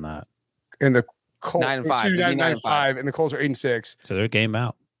 Imagine that. And the Colts 9-5, 9-5, and the Colts are 8-6. So they're game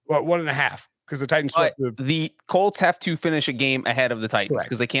out. Well, 1.5 because the Titans swept the Colts have to finish a game ahead of the Titans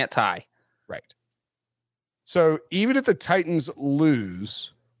because they can't tie. Right. So even if the Titans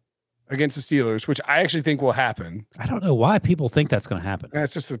lose against the Steelers, which I actually think will happen, I don't know why people think that's going to happen.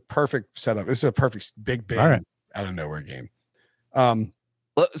 That's just the perfect setup. This is a perfect big right. out of nowhere game.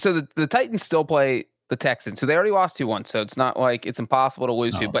 So the Titans still play the Texans, so they already lost 2-1. So it's not like it's impossible to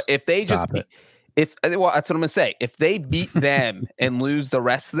lose to. But if they that's what I'm gonna say. If they beat them and lose the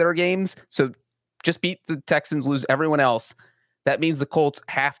rest of their games, so just beat the Texans, lose everyone else, that means the Colts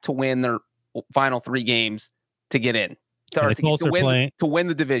have to win their final 3 games to get in. To win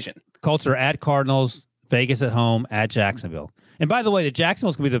the division. Colts are at Cardinals, Vegas at home, at Jacksonville. And by the way, the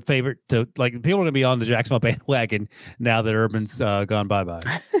Jacksonville's gonna be the favorite to people are gonna be on the Jacksonville bandwagon now that Urban's gone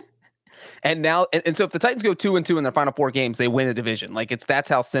bye-bye. And now, and so if the Titans go 2-2 in their final 4 games, they win the division. That's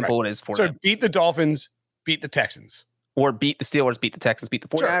how simple it is for them. So beat the Dolphins, beat the Texans, or beat the Steelers, beat the Texans, beat the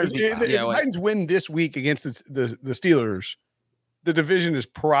 49ers. If the Titans win this week against the Steelers, the division is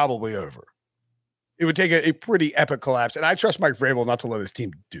probably over. It would take a pretty epic collapse, and I trust Mike Vrabel not to let his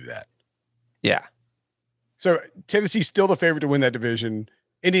team do that. Yeah. So Tennessee's still the favorite to win that division.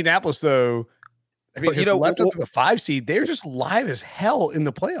 Indianapolis, though, left up to the 5 seed. They're just live as hell in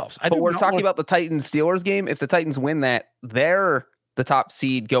the playoffs. But we're talking about the Titans-Steelers game. If the Titans win that, they're the top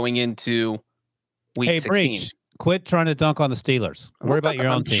seed going into week 16. Breach, quit trying to dunk on the Steelers. Worry about your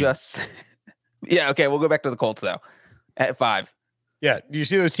own team. Yeah, okay. We'll go back to the Colts, though, at 5. Yeah. Do you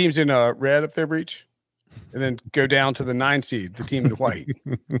see those teams in red up there, Breach? And then go down to the 9 seed, the team in white.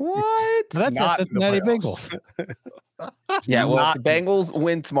 What? That's the Cincinnati Bengals. Yeah, well, if the Bengals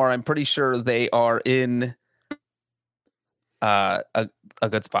win tomorrow, I'm pretty sure they are in a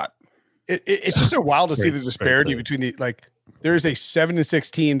good spot. It's just so wild to see the disparity between there's a 7-6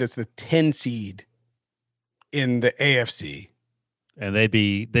 team that's the 10 seed in the AFC, and they'd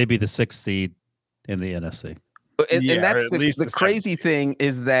be the 6th seed in the NFC. And that's the crazy thing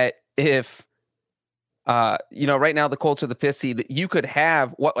is that if right now the Colts are the 5th seed, you could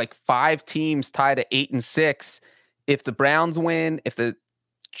have 5 teams tied at 8-6 if the Browns win, if the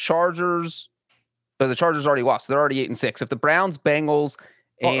Chargers already lost, so they're already 8-6. If the Browns, Bengals,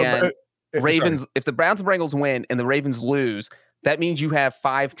 and Ravens, if the Browns and Bengals win and the Ravens lose, that means you have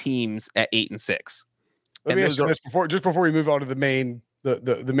 5 teams at 8-6. Let me ask you this before we move on to the main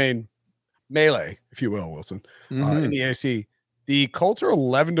melee, if you will, Wilson, in the AFC. The Colts are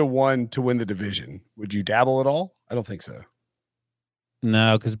 11-1 to win the division. Would you dabble at all? I don't think so.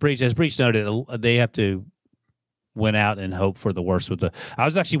 No, because as Breach noted, they have to win out and hope for the worst. I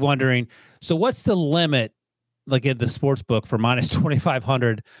was actually wondering, so what's the limit, at the sports book, for minus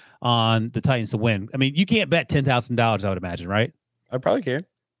 2,500 on the Titans to win? I mean, you can't bet $10,000, I would imagine, right? I probably can.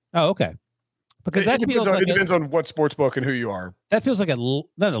 Oh, okay. Because it depends on what sports book and who you are. That feels like not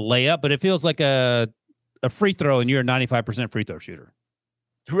a layup, but it feels like a free throw, and you're a 95% free throw shooter.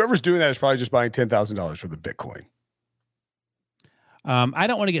 Whoever's doing that is probably just buying $10,000 for the Bitcoin. I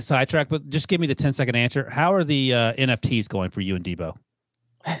don't want to get sidetracked, but just give me the 10-second answer. How are the NFTs going for you and Debo?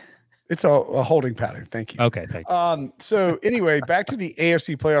 It's a holding pattern. Thank you. Okay, thank you. So anyway, back to the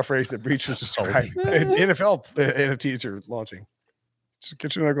AFC playoff race that Breach was describing. NFL NFTs are launching.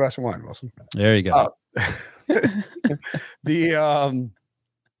 Get you another glass of wine, Wilson. There you go.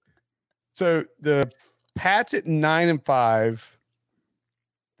 So the Pats at 9-5,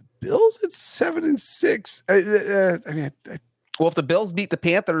 the Bills at 7-6. Well, if the Bills beat the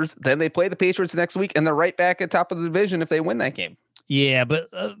Panthers, then they play the Patriots next week, and they're right back at top of the division if they win that game. Yeah, but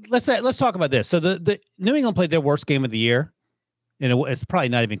let's talk about this. So the New England played their worst game of the year, and it's probably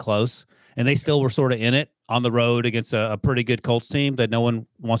not even close. And they still were sort of in it on the road against a pretty good Colts team that no one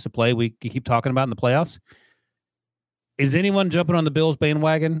wants to play. We keep talking about in the playoffs. Is anyone jumping on the Bills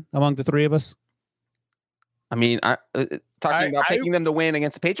bandwagon among the three of us? I mean, talking about picking them to win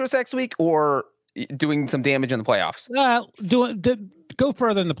against the Patriots next week, or doing some damage in the playoffs. Go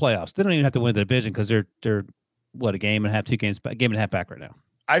further in the playoffs. They don't even have to win the division because they're what, a game and a half, 2 games, game and a half back right now.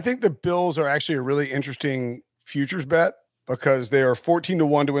 I think the Bills are actually a really interesting futures bet because they are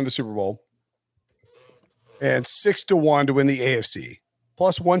 14-1 to win the Super Bowl and 6-1 to win the AFC,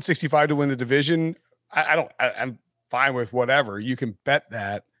 plus 165 to win the division. I'm fine with whatever. You can bet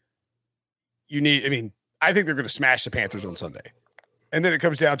that. I think they're going to smash the Panthers on Sunday. And then it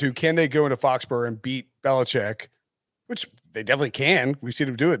comes down to, can they go into Foxborough and beat Belichick, which they definitely can. We've seen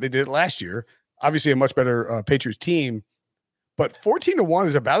them do it. They did it last year. Obviously a much better Patriots team, but 14-1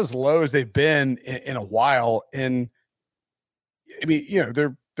 is about as low as they've been in a while. And they're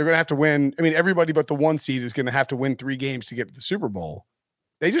going to have to win. Everybody but the 1 seed is going to have to win 3 games to get to the Super Bowl.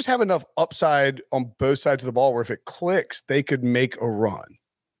 They just have enough upside on both sides of the ball where if it clicks, they could make a run.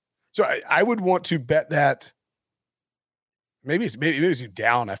 So I would want to bet that maybe it's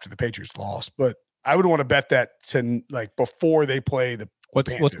down after the Patriots lost, but I would want to bet that to before they play the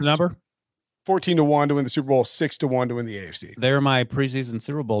What's the number? 14-1 to win the Super Bowl, 6-1 to win the AFC. They're my preseason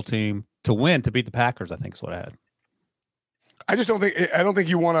Super Bowl team to beat the Packers, I think is what I had. I don't think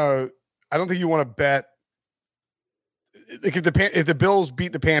you want to bet if the Bills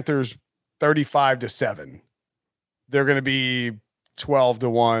beat the Panthers 35-7, they're going to be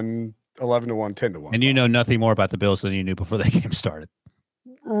 12-1, 11-1, 10-1. And you know nothing more about the Bills than you knew before that game started.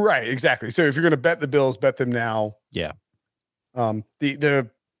 Right, exactly. So if you're going to bet the Bills, bet them now. Yeah.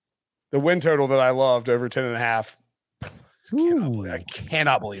 The win total that I loved over 10.5. I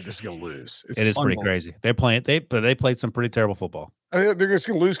cannot believe this is going to lose. It is pretty crazy. They're playing. They played some pretty terrible football. They're just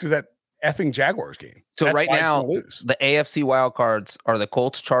going to lose because that effing Jaguars game. So right now, the AFC wild cards are the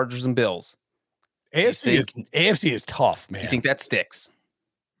Colts, Chargers, and Bills. AFC is tough, man. You think that sticks?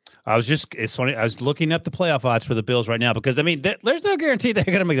 It's funny. I was looking up the playoff odds for the Bills right now because there's no guarantee they're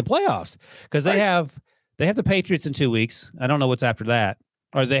going to make the playoffs because they have the Patriots in 2 weeks. I don't know what's after that,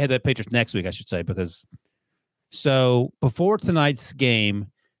 or they have the Patriots next week, I should say, so before tonight's game,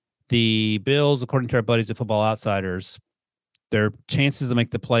 the Bills, according to our buddies at Football Outsiders, their chances to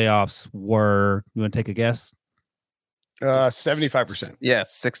make the playoffs were, you want to take a guess? 75%. Yeah,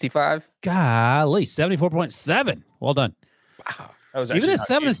 65. Golly, 74.7. Well done. Wow. That was even at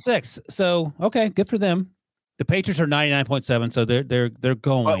 7-6. So okay, good for them. The Patriots are 99.7, so they're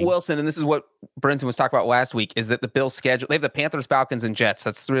going. Wilson, and this is what Brinson was talking about last week, is that the Bills' schedule, they have the Panthers, Falcons, and Jets.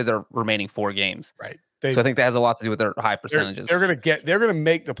 That's 3 of their remaining 4 games. Right. So I think that has a lot to do with their high percentages. They're going to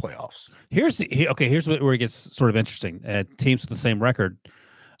make the playoffs. Here's where it gets sort of interesting. Teams with the same record.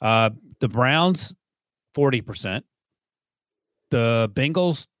 The Browns, 40%. The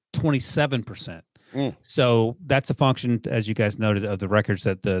Bengals, 27%. So that's a function, as you guys noted, of the records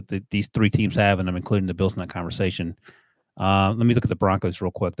that these 3 teams have, and I'm including the Bills in that conversation. Let me look at the Broncos real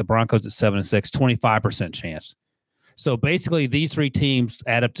quick. The Broncos at 7-6, 25% chance. So basically, these 3 teams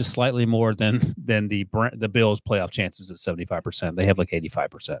add up to slightly more than the Bills' playoff chances at 75%. They have like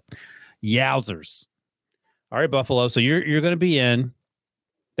 85%. Yowzers! All right, Buffalo. So you're going to be in.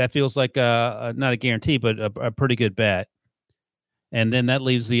 That feels like not a guarantee, but a pretty good bet. And then that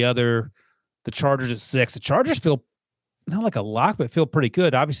leaves the Chargers at 6. The Chargers feel not like a lock, but feel pretty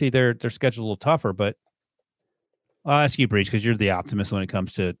good. Obviously, their schedule's a little tougher, but I'll ask you, Breach, because you're the optimist when it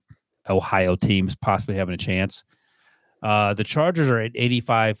comes to Ohio teams possibly having a chance. The Chargers are at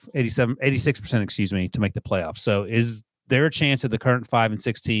 86%, to make the playoffs. So is there a chance that the current 5 and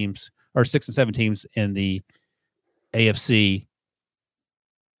 6 teams, or 6 and 7 teams in the AFC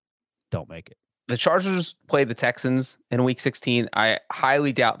don't make it? The Chargers played the Texans in Week 16. I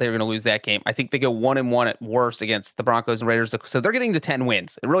highly doubt they're going to lose that game. I think they go 1-1 at worst against the Broncos and Raiders. So they're getting to 10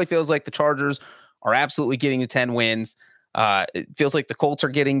 wins. It really feels like the Chargers are absolutely getting to 10 wins. It feels like the Colts are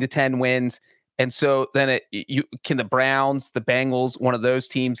getting to 10 wins. And so then can the Browns, the Bengals, one of those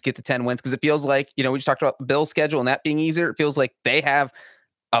teams get to 10 wins? Because it feels like, we just talked about the Bills' schedule and that being easier. It feels like they have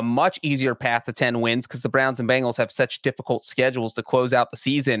a much easier path to 10 wins because the Browns and Bengals have such difficult schedules to close out the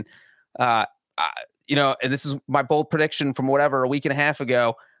season. and this is my bold prediction from a week and a half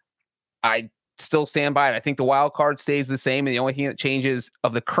ago. I still stand by it. I think the wild card stays the same. And the only thing that changes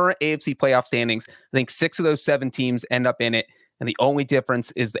of the current AFC playoff standings, I think 6 of those 7 teams end up in it. And the only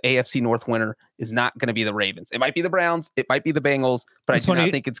difference is the AFC North winner is not going to be the Ravens. It might be the Browns. It might be the Bengals, but I do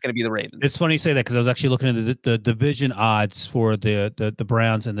not think it's going to be the Ravens. It's funny you say that because I was actually looking at the division odds for the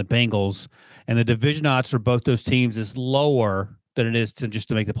Browns and the Bengals, and the division odds for both those teams is lower than it is to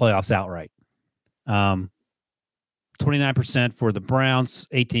make the playoffs outright. 29% for the Browns,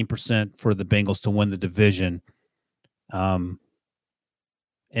 18% for the Bengals to win the division. In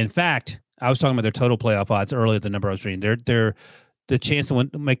fact, I was talking about their total playoff odds earlier. The number I was reading, the chance to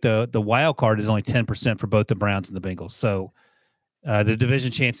make the wild card is only 10% for both the Browns and the Bengals. So the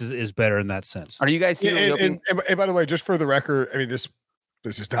division chances is better in that sense. Are you guys? And by the way, just for the record, I mean this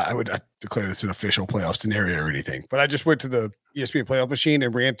is not. I would not declare this an official playoff scenario or anything. But I just went to the ESPN playoff machine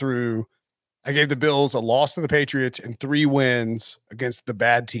and ran through. I gave the Bills a loss to the Patriots and 3 wins against the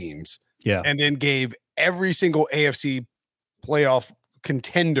bad teams. Yeah, and then gave every single AFC playoff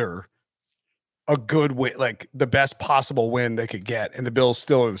contender a good win, like the best possible win they could get, and the Bills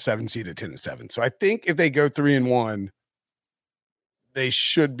still are the 7 seed at 10-7. So I think if they go 3-1, they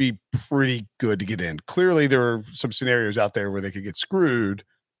should be pretty good to get in. Clearly, there are some scenarios out there where they could get screwed,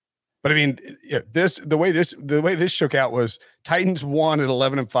 but I mean, the way this shook out was Titans 1 at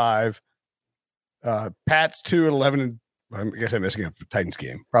 11-5, Pats 2 at 11, and I guess I'm messing up the Titans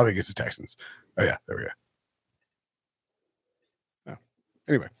game, probably against the Texans. Oh yeah, there we go. Oh.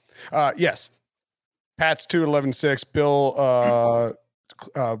 Anyway, yes. Pats 2 at 11-6, Bill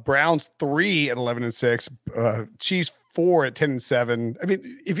Browns 3 at 11-6, Chiefs 4 at 10-7. I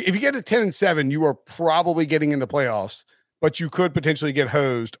mean, if you get to 10-7, you are probably getting in the playoffs, but you could potentially get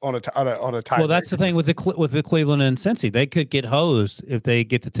hosed on a tie. Well, that's the thing with the Cleveland and Cincy. They could get hosed if they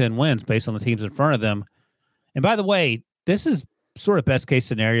get to 10 wins based on the teams in front of them. And by the way, this is sort of best case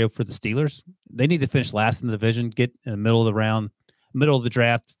scenario for the Steelers. They need to finish last in the division, get in the middle of the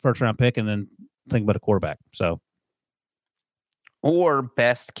draft, first round pick, and then think about a quarterback. So, or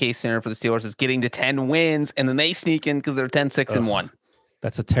best case scenario for the Steelers is getting to 10 wins and then they sneak in because they're 10-6-1.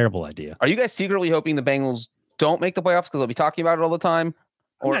 That's a terrible idea. Are you guys secretly hoping the Bengals don't make the playoffs because they'll be talking about it all the time?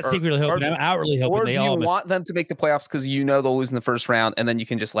 I'm not secretly hoping. I'm outwardly hoping. Or do you want them to make the playoffs because they'll lose in the first round and then you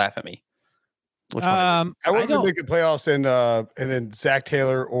can just laugh at me? Which one I want them to make the playoffs and then Zach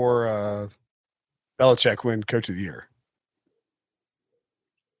Taylor or Belichick win Coach of the Year.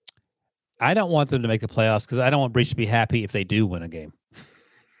 I don't want them to make the playoffs because I don't want Breach to be happy if they do win a game.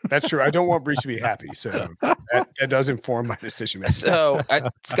 That's true. I don't want Breach to be happy, so that does inform my decision making. So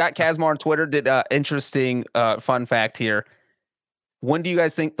Scott Kazmar on Twitter did an interesting fun fact here. When do you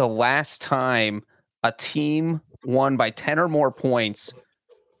guys think the last time a team won by 10 or more points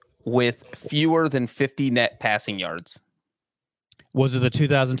with fewer than 50 net passing yards? Was it the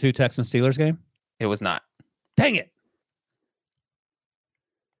 2002 Texans Steelers game? It was not. Dang it.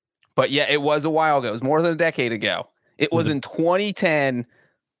 But yeah, it was a while ago. It was more than a decade ago. It was in 2010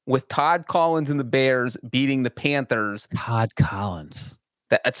 with Todd Collins and the Bears beating the Panthers. Todd Collins.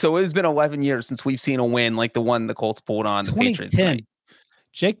 So it has been 11 years since we've seen a win like the one the Colts pulled on the Patriots tonight.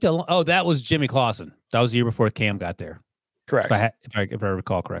 Jake Delhomme. Oh, that was Jimmy Clausen. That was the year before Cam got there. Correct. If I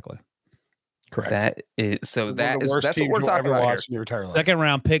recall correctly. Correct. That's what we're talking about in your entire life. Second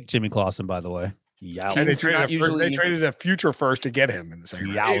round pick Jimmy Clausen, by the way. Yeah, they traded a future first to get him in the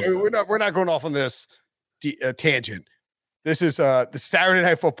second round. We're not going off on this tangent. This is the Saturday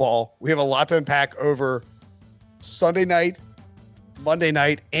Night Football. We have a lot to unpack over Sunday night, Monday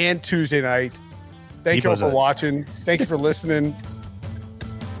night, and Tuesday night. Thank you all for watching. Thank you for listening.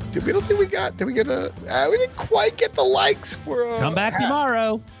 We didn't quite get the likes for come back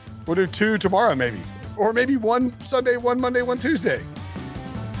tomorrow. We'll do 2 tomorrow, maybe. Or maybe 1 Sunday, 1 Monday, 1 Tuesday.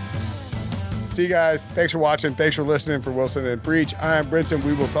 See you guys. Thanks for watching. Thanks for listening. For Wilson and Breach, I'm Brinson.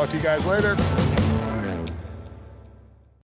 We will talk to you guys later.